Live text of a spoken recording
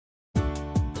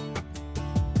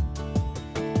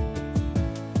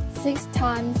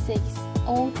6x6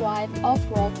 all-drive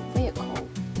off-road vehicle.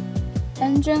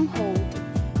 Engine hold.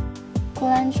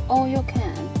 Clench oil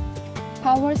can.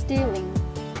 Power steering.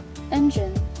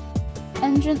 Engine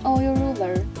oil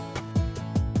ruler.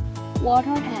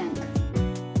 Water tank.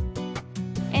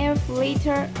 Air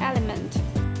filter element.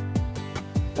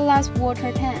 Glass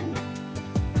water tank.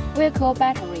 Vehicle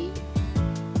battery.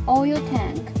 Oil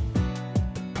tank.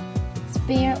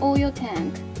 Spare oil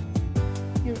tank.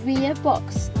 Rear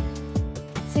box.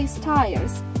 6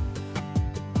 tires.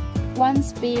 1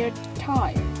 spare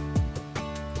tire.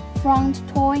 Front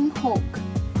towing hook.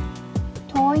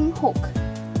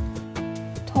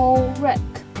 Tow rack.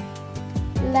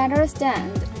 Ladder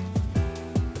stand.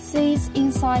 Seats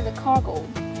inside the cargo.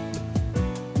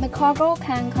 The cargo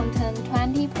can contain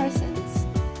 20 persons.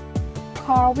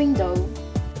 Car window.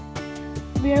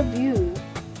 Rear view.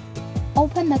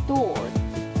 Open the door.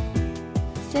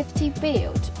 Safety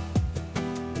belt.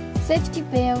 Safety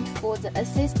belt for the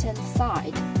assistant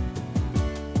side.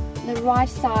 The right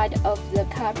side of the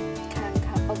cab can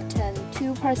contain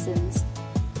 2 persons.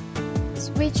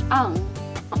 Switch on.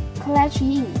 Clutch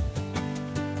in.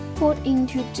 Put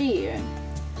into gear.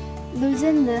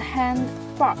 Loosen the hand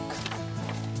brake.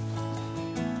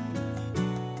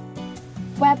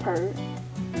 Wiper.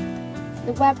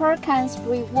 The wiper can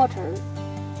spray water.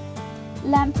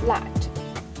 Lamp light.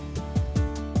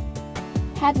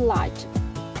 Headlight.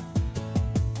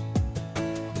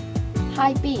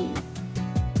 High beam.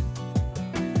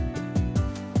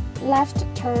 Left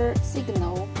turn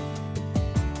signal.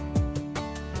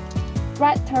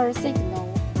 Right turn signal.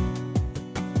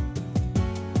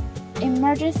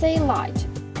 Emergency light.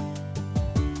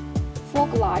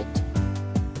 Fog light.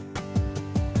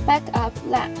 Backup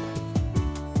lamp.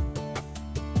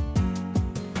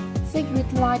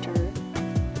 Cigarette lighter.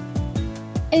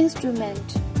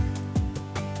 Instrument.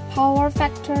 Power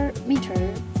factor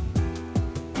meter.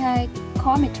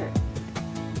 Tachometer.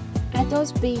 Idle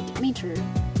speed meter.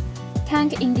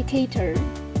 Tank indicator.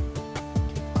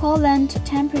 Coolant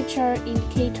temperature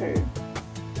indicator.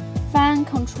 Fan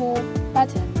control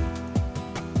button.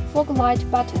 Fog light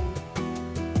button.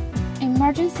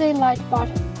 Emergency light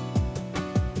button.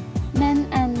 Main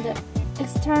and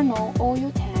external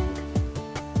oil tank.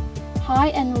 High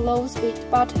and low speed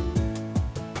button.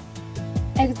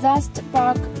 Exhaust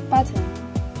brake button.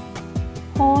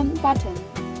 Horn button.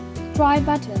 Dry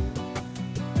button.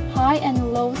 High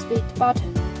and low speed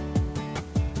button.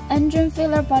 Engine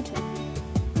filler button.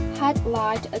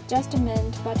 Headlight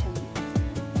adjustment button.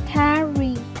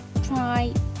 Carry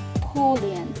tripod.